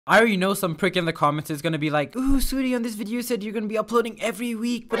I already know some prick in the comments is gonna be like, ooh, Sudi on this video said you're gonna be uploading every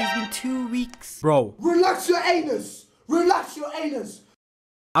week, but it's been 2 weeks. Bro. Relax your anus! Relax your anus!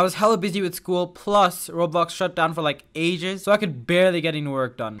 I was hella busy with school, plus Roblox shut down for like ages, so I could barely get any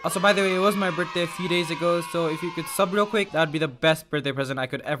work done. Also, by the way, it was my birthday a few days ago, so if you could sub real quick, that would be the best birthday present I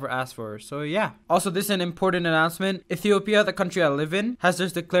could ever ask for. So yeah. Also, this is an important announcement. Ethiopia, the country I live in, has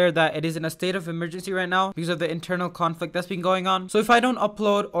just declared that it is in a state of emergency right now because of the internal conflict that's been going on. So if I don't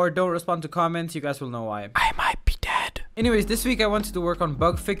upload or don't respond to comments, you guys will know why. I might be dead. Anyways, this week I wanted to work on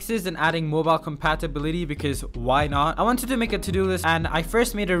bug fixes and adding mobile compatibility because why not? I wanted to make a to-do list, and I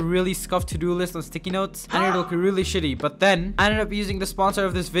first made a really scuffed to-do list on sticky notes and it looked really shitty, but then I ended up using the sponsor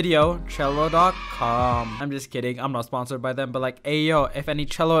of this video, Trello.com. I'm just kidding, I'm not sponsored by them, but like, hey yo, if any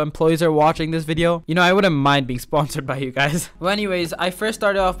Trello employees are watching this video, you know, I wouldn't mind being sponsored by you guys. Well, anyways, I first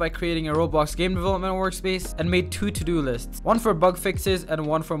started off by creating a Roblox game development workspace and made 2 to-do lists, one for bug fixes and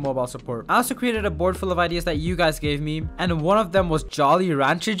one for mobile support. I also created a board full of ideas that you guys gave me, and one of them was Jolly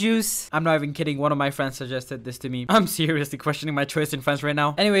Rancher juice. I'm not even kidding, one of my friends suggested this to me. I'm seriously questioning my choice in friends right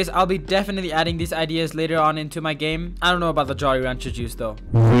now. Anyways, I'll be definitely adding these ideas later on into my game. I don't know about the Jolly Rancher juice though.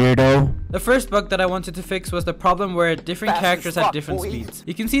 Weirdo. The first bug that I wanted to fix was the problem where different characters have different speeds.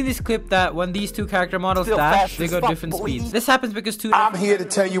 You can see in this clip that when these 2 character models dash, they go different speeds. This happens because I'm here to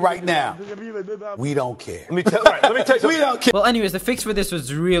tell you right now, we don't care. Let me tell you, we don't care. Well, anyways, the fix for this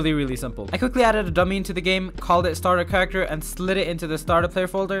was really simple. I quickly added a dummy into the game, called it starter character, and slid it into the starter player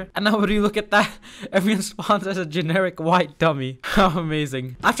folder. And now when you look at that, everyone spawns as a generic white dummy. How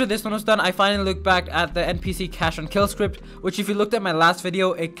amazing. After this one was done, I finally looked back at the NPC cache and kill script, which if you looked at my last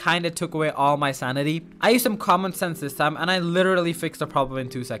video, it kind of took away all my sanity. I used some common sense this time, and I literally fixed the problem in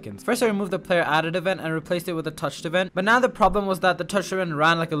 2 seconds. First, I removed the player added event and replaced it with a touched event. But now the problem was that the touched event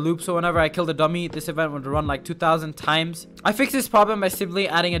ran like a loop, so whenever I killed a dummy, this event would run like 2,000 times. I fixed this problem by simply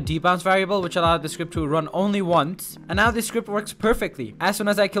adding a debounce variable, which allowed the script to run only once. And now this script works perfectly. As soon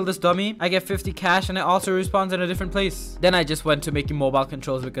as I kill this dummy, I get 50 cash, and it also respawns in a different place. Then I just went to making mobile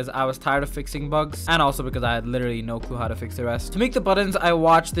controls because I was tired of fixing bugs, and also because I had literally no clue how to fix the rest. To make the buttons, I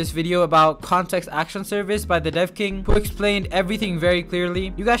watched this video about Context Action Service by the Dev King, who explained everything very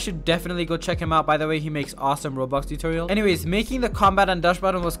clearly. You guys should definitely go check him out. By the way, he makes awesome Roblox tutorials. Anyways, making the combat and dash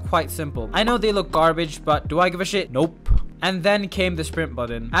button was quite simple. I know they look garbage, but do I give a shit? Nope. And then came the sprint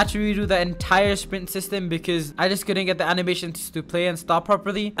button. I had to redo the entire sprint system because I just couldn't get the animations to play and stop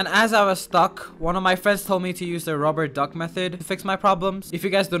properly. And as I was stuck, one of my friends told me to use the rubber duck method to fix my problems. If you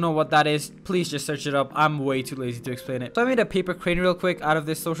guys don't know what that is, please just search it up. I'm way too lazy to explain it. So I made a paper crane real quick out of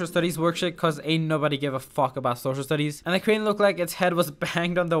this social studies worksheet because ain't nobody give a fuck about social studies. And the crane looked like its head was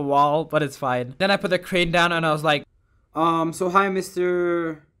banged on the wall, but it's fine. Then I put the crane down and I was like, so hi,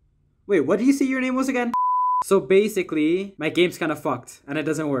 Mr. Wait, what did you say your name was again? So basically, my game's kind of fucked and it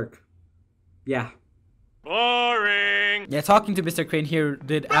doesn't work. Yeah. Boring. Yeah, talking to Mr. Crane here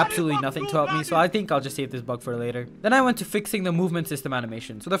did absolutely nothing to help me, so I think I'll just save this bug for later. Then I went to fixing the movement system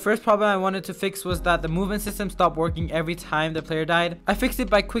animation. So the first problem I wanted to fix was that the movement system stopped working every time the player died. I fixed it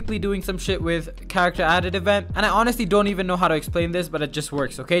by quickly doing some shit with character added event, and I honestly don't even know how to explain this, but it just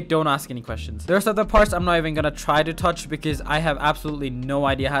works, okay? Don't ask any questions. The rest of the parts I'm not even gonna try to touch because I have absolutely no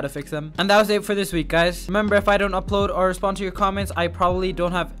idea how to fix them. And that was it for this week, guys. Remember, if I don't upload or respond to your comments, I probably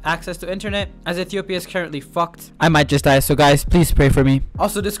don't have access to internet, as Ethiopia is currently fucked. I might just die, so guys, please pray for me.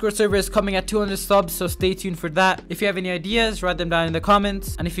 Also, Discord server is coming at 200 subs, so stay tuned for that. If you have any ideas, write them down in the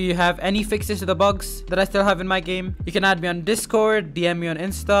comments. And if you have any fixes to the bugs that I still have in my game, you can add me on Discord, DM me on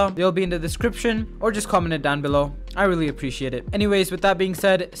Insta. They'll be in the description, or just comment it down below. I really appreciate it. Anyways, with that being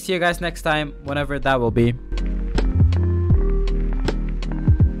said, see you guys next time, whenever that will be.